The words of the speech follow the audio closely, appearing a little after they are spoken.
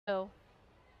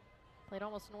Played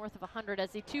almost north of 100 as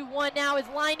the 2-1 now is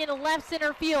lined into left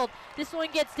center field. This one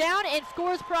gets down and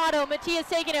scores Prado. Matias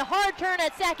taking a hard turn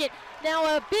at second. Now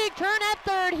a big turn at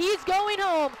third. He's going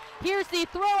home. Here's the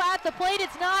throw at the plate.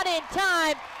 It's not in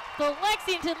time. The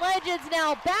Lexington Legends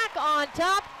now back on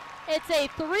top. It's a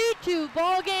 3-2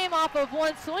 ball game off of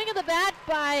one swing of the bat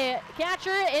by catcher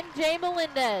MJ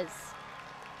Melendez.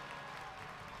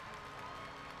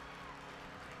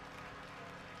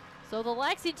 So the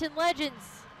Lexington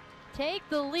Legends take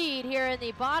the lead here in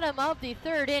the bottom of the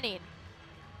third inning.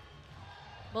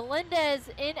 Melendez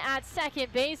in at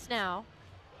second base now.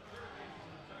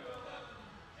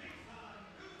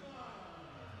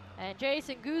 And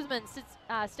Jason Guzman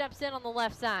steps in on the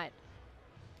left side.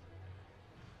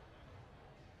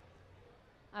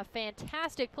 A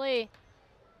fantastic play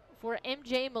for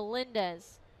MJ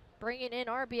Melendez, bringing in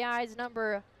RBIs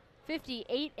number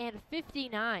 58 and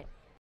 59.